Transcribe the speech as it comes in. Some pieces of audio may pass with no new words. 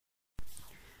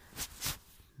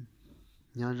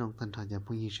nhớ trong thân thọ giờ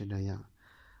bún gì sẽ đây ạ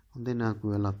hôm nay là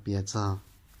quê là bịa cho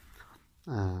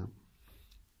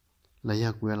lấy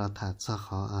giờ quê là thả cho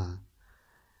họ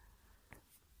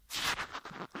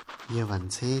giờ vẫn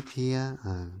thế thì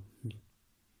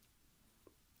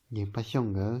những bác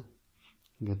xong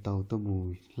ngỡ tàu tôi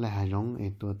mùi là hải rong ở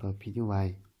ตัวtàu phía như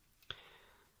vậy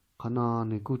có nó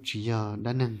nếu cô chỉ giờ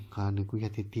đã nâng họ nếu cô giờ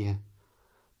thì tiền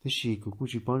thế gì của cô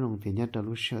chỉ bảo rong thì nhất là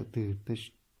lúc sợ từ tới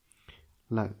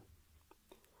lại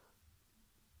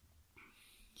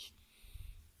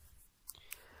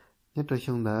nhất là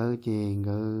xong đó thì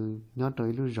ngỡ nhớ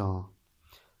tới lúc rò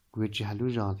quê chỉ hai lúc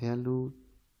rò thế lúc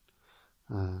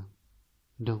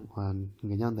đồng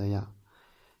người nhau đấy ạ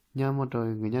nhớ một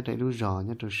rồi người nhớ tới lúc rò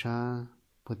nhớ tới xa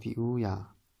bữa tiệc ya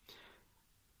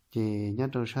chị nhớ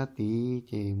tới xa tí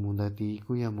chị muốn đợi tí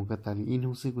cô ya một cái tài in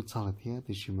không sư của sao thế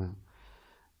thì chứ mà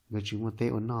người chỉ một tệ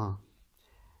ổn nọ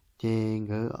chị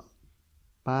ngỡ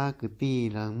ba cái tí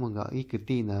là một gọi ít cái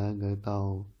tí nữa ngỡ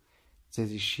tàu sẽ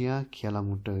gì xía kia là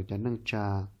một trời cho nâng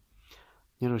trà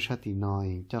nhớ tới xa tí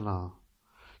nói cho là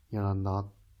giờ là đó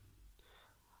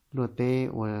lúa tê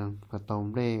và cái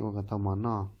tàu đê và cái tàu món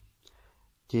nọ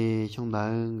chị trong đó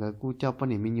người cú cho bao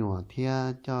nhiêu mình nhỏ thì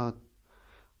cho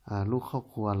lúc khóc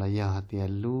khua là giờ thì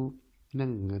lúc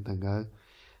nâng người ta người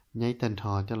nhảy tên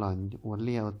thò cho là uốn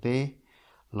liều tê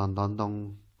lòn đòn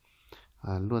đồng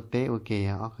lúa tê ok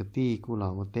ở cái tí cú là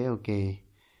uốn tê ok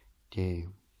chị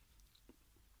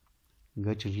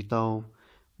người chừng đi tàu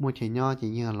mua chỉ nho chỉ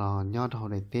như là nho thầu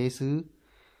để tê xứ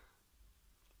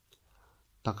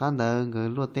tất cả đó người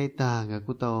lúa tê ta người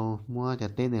cú tàu mua cho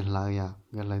tê này lại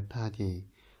người lại tha chị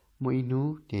mỗi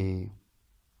nú thì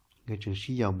người chừng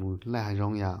xí dầu mù là hai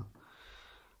rong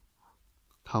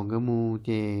thầu người mù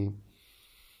thì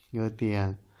người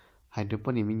tiền hai đứa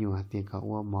bọn mình nhiều tiền cả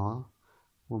qua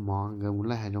mỏ người muốn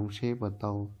là hai rong xếp vào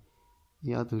tàu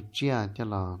giờ từ chia cho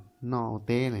là nó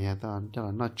té này ya tao cho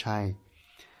là nó chai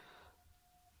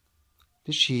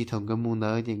cái gì thầu người mù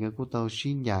nữa thì người của tàu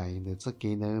xí dài để tất cả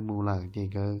nữa mù là thì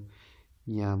người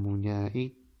nhà mù nhà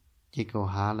ít chỉ cầu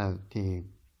há là thì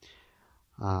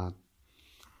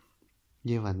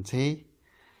như vậy thế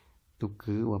tụ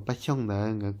cứ và bắt xong đó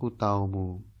người của tàu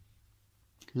mù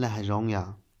là hai rong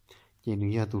ya chỉ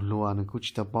nếu giờ tụ lùa người của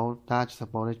chỉ tàu bao ta chỉ tàu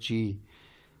bao đó chi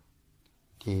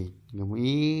thì người mù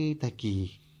ý ta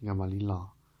kỳ người mà lý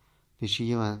lò thì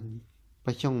chỉ mà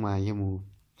bắt xong mà giờ mù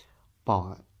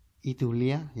bỏ ít tụ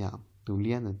lia ya tụ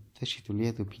lia là thế chỉ tụ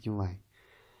lia tụ phi như vậy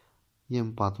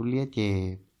nhưng bỏ tụ lia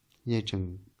thì giờ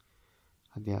chừng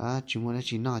thì chỉ muốn là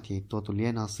chỉ nói thì tụ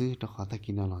lia nó xứ đó khó ta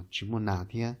kỳ nào là chỉ muốn nào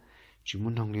thì chỉ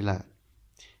muốn không đi lại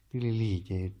tức là lì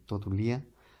thì tụ lia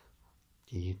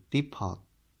thì tiếp họ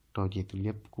rồi thì tụ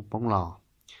lia cũng bóng lò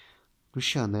lúc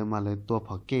sau nữa mà lại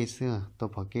họ kê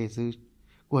xưa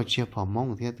của chia họ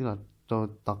mong thế tức là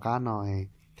tụ cá nói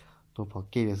họ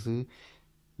kê là xứ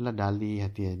là đá lì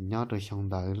hạt tiền nhớ rồi xong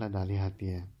đợi là đá lì hạt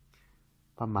tiền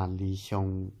ba mà lì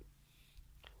xong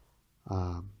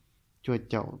chua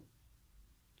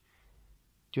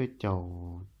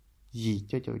chậu gì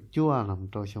chua chậu chua làm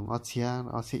rồi xong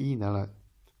ở xe y nữa là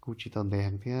cũng chỉ tồn tại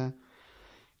hàng thế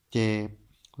chè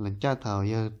lần cha thầu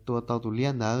giờ tua tàu tụ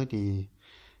liên nữa thì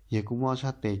giờ cũng mua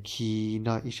sát tệ khi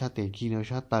nó ít sát tệ khi nó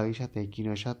sát tệ khi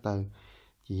nó sát tệ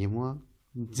chỉ mua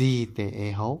gì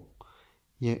tệ hấu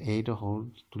giờ đó hấu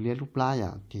tụ liên lúc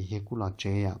lá thì giờ cũng là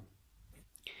chế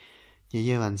thì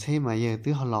giờ bạn xem mà giờ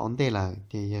thứ họ lỏn tê là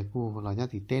thì giờ cũng là nhá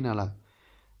thì tên nào là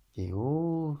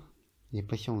kiểu giờ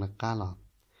phải xong là cá lọt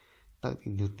tự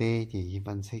tìm được tê thì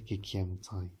bạn sẽ kịp kiếm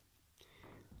rồi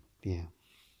thì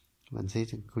bạn sẽ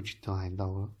câu chuyện cho hành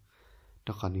đầu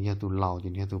đó còn giờ tụ lò thì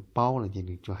giờ tụ bao là chỉ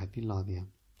được cho hai tí lò thì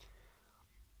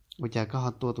bây giờ có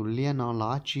họ tua tụ liên nó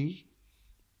lá trí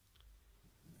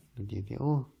thì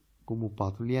cũng một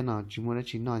bảo tụ liên nó chỉ muốn nó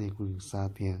chỉ nói thì cũng xa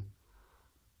thì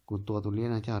của tụ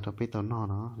liên là cho nó biết tao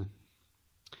nó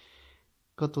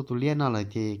có tụ liên nó là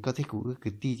thì có thể cũng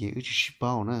cái tí thì ước chỉ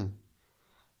bao nữa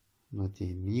nó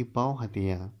thì như bao hay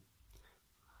thì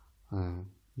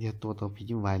giờ tao bị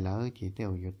như vậy là thì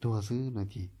theo giờ tua xứ nó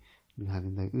thì đừng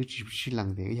hàng người ước chỉ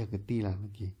lần để giờ cái tí là nó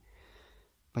thì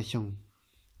phải xong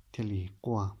theo lý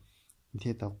qua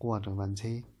theo tao qua rồi bạn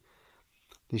sẽ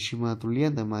thì khi mà tụ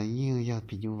liên thì mà như giờ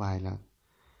bị như vậy là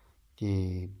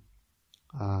thì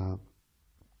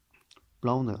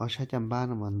lâu nữa ở xã chăm ba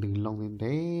mà đừng lông đến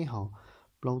đấy họ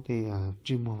lâu thì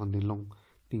chuyên môn mà đừng lông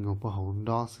thì ngọc bảo họ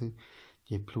đó sư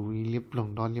chỉ plui liếp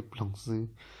lông sư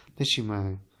thế chỉ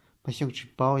mà phải trong chỉ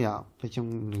bao phải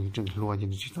trong đừng chừng lùa chỉ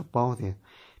chỉ tao bao thì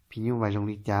vì như vậy trong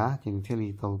đi giá thì theo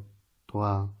lý tàu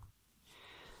tua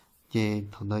chỉ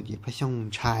thằng đó chỉ phải trong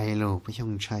chai rồi phải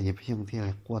trong chai chỉ phải trong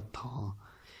theo quạt thọ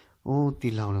ô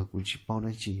tì lâu là cũng chỉ bao nó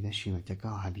chỉ là mà chắc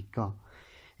có hai đi có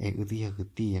ư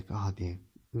tí có họ thì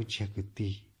chia cái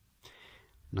tí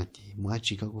nó chỉ mỗi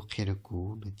chỉ có cái khe đó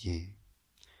cũ nó chỉ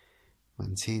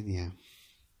mình xem thì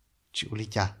chịu lý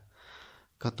cha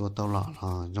có tổ tàu lọ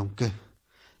là trong cơ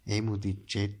em một tí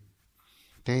chết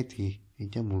thế thì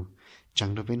cho một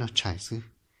chẳng được biết nó trải sư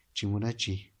chỉ muốn đã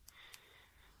chỉ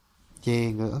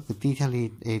chê người ở cái tí theo đi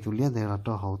tụi liên thì là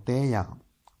cho hậu tế dạo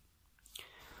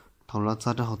thằng lo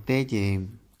cho hậu tế thì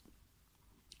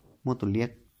mua tụi liên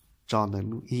cho được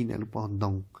lúc y nữa lúc bọn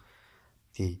đồng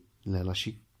thì là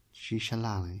xí xa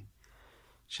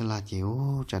la chỉ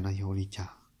ô chả nói hiểu đi chả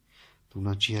tụi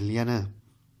nó chia liên à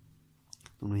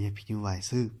tụi nó nhập như vậy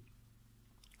sư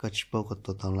có chỉ bao có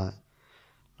tổ tàu lại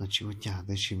nó chịu trả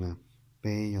tới chỉ mà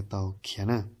bây giờ tàu kia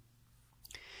nè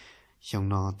xong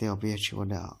nó theo bây giờ chịu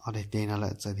ở đây tên nó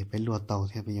lại giờ thì phải lùa tàu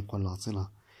theo bây giờ còn lọt nữa là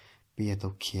bây giờ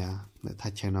tàu kia lại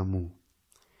thay chơi nó mù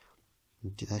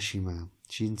chỉ ta chỉ mà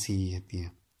xin gì thì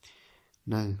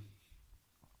nơi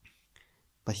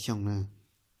bắt xong nè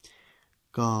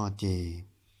có chỉ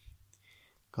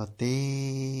có té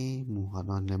mù họ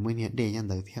nói là mới nhận đề nhân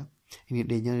đời theo nhận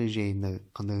đề nhân rồi nè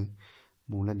còn nè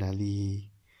mù là đã đi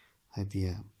hay thì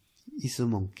ít số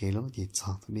mong kế lắm thì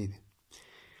chọn tụi đi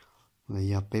rồi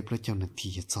giờ bếp nó cho nó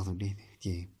thì chọn tụi đi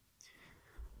thì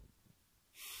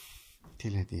thế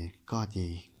là thì có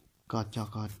gì có cho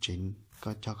có chính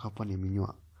có cho có bao nhiêu mình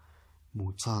nhọ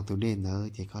mù chọn tụi đi nữa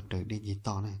thì có trời đi gì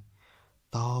to này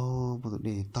to một tụi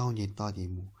đi to gì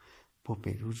mù bộ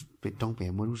bể trong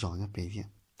bể mới lúc rõ nha bể thì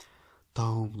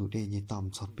to tụi đi gì to một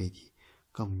sọt bể gì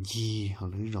còn gì họ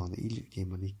lấy rõ để ý lực gì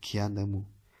mà đi kia nữa mù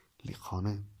lại khó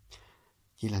nữa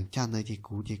chỉ làm cha nơi thì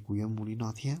cú em muốn đi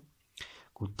nó thế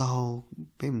cú tao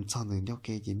bên mình chọn được nhau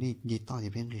kê chỉ đi gì to thì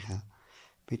bên người khác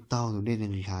bên tao rồi đây là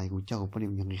người khác cú cháu có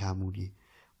điểm nhận người khác muốn đi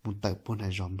muốn tập bốn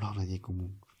này rõm lo là gì cũng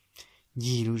muốn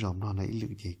gì lúc rõm lo là ý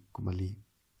lực gì cũng mà đi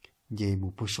về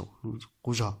một bộ số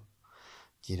cú rõ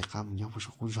chỉ là các mình nhau bộ số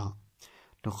cú rõ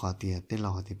nó khó tiền tên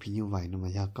lò thì phí như vậy nó mà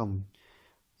gia công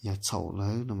nhà sậu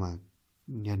lớn nó mà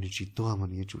nhà được chỉ tua mà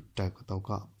nhà chủ trời của tao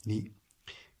có đi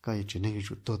coi chuyện này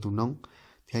chủ tua tụ nóng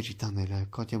theo chỉ thằng này là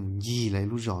có cho mình gì lấy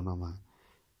lúc rõ nó mà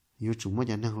yêu chúng mới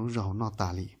nhận năng lúc rõ nó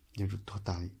tả lì nhà chủ tua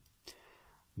tả lì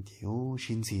thì ô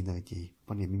xin gì rồi chị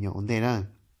quan điểm mình nhỏ ổn định đó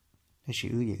cái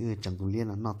sự gì chẳng tụ liên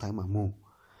là nó thấy mà mù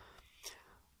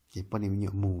thì quan điểm mình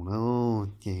nhỏ mù nó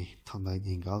thì thằng này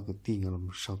thì có cái tiền là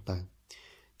một sau tờ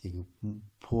thì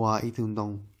phua ý thương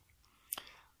đông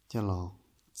cho là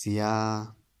xia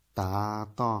tá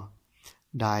to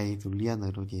đài tụ liên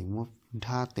rồi thì mua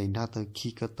tha tiền tha tới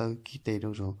khi có tới khi tê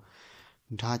đâu rồi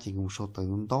tha chỉ cùng số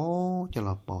từ to cho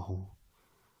là bỏ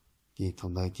thì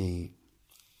thằng này thì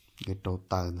cái đồ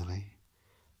tờ này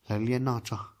là liên nó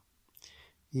cho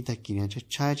ý ta kỹ năng cho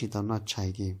trái chỉ tao nó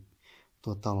chạy thì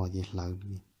tôi tao là gì lợn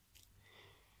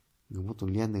người muốn tụ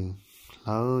liên nữa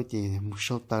lỡ thì một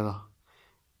số tờ rồi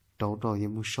đâu rồi thì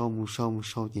một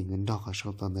số thì người đó là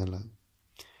số tờ này là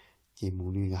chỉ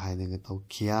muốn đi hai người tàu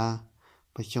kia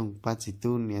bây giờ bắt chỉ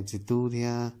tu thì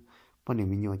bắt đầu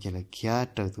mình nhớ chỉ là kia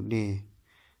trời tụi đi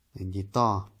nên gì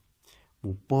to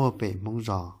một bó bể mong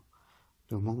rõ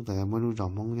rồi mong tới mới lúc rõ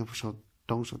mong nhau số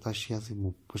trong số ta share thì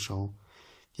một số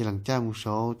chỉ lần cha một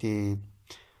số thì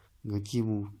người chỉ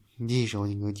một gì số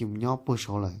thì người chỉ một nhóm một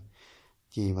số lại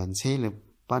chỉ vẫn sẽ là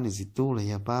bắt đầu chỉ tu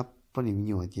là bắt đầu mình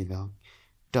nhớ chỉ là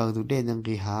trời tụi đi đang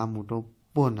kỳ hạ một đôi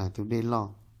buồn là tụi đi lo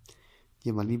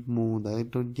nhưng mà đi mua tới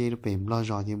đôi dây nó bèm lo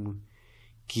rõ thì một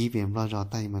ký bèm lo rõ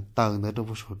tay mà tờ nữa đâu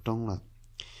có số trong là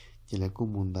chỉ là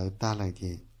cũng muốn tới ta lại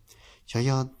thì cho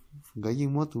do cái gì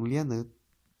mua tụi liên nữa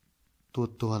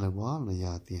tua là bó là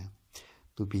giờ thì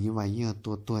tụi bị như vậy như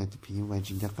tua tụi bị như vậy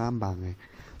chính là cam bằng này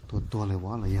tua là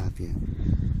bó là giờ thì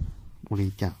một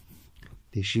lý chả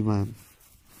thì khi mà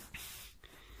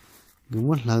người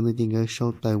muốn lần thì người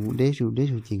sau tới một đế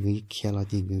rồi thì người kia là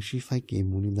thì người suy phải kể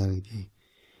một lần đời thì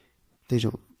tới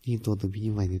rồi nhưng tôi tự bị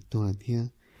như vậy thì tôi là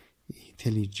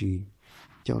theo lý trí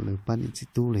chọn lời ban chỉ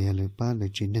tu là lời ban lời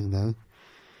chuyện đằng đó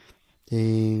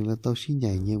thì là tôi xin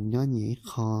nhảy nhiều nhớ nhỉ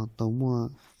kho tôi mua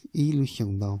ý lưu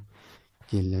xong đâu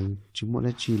chỉ là chúng một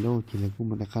đã chỉ lâu chỉ là cũng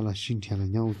một đã khá là xin theo là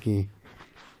nhau ok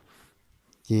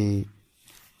thì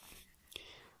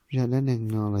ra đến đằng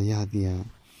nó là giờ thì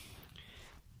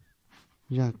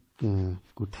ra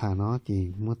cụ thả nó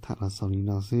thì mua thả là sau đi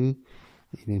nó xứ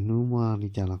để nu mua thì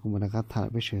chả là cũng một đã thả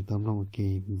bây giờ tôm long ok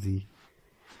gì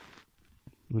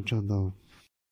một trong đó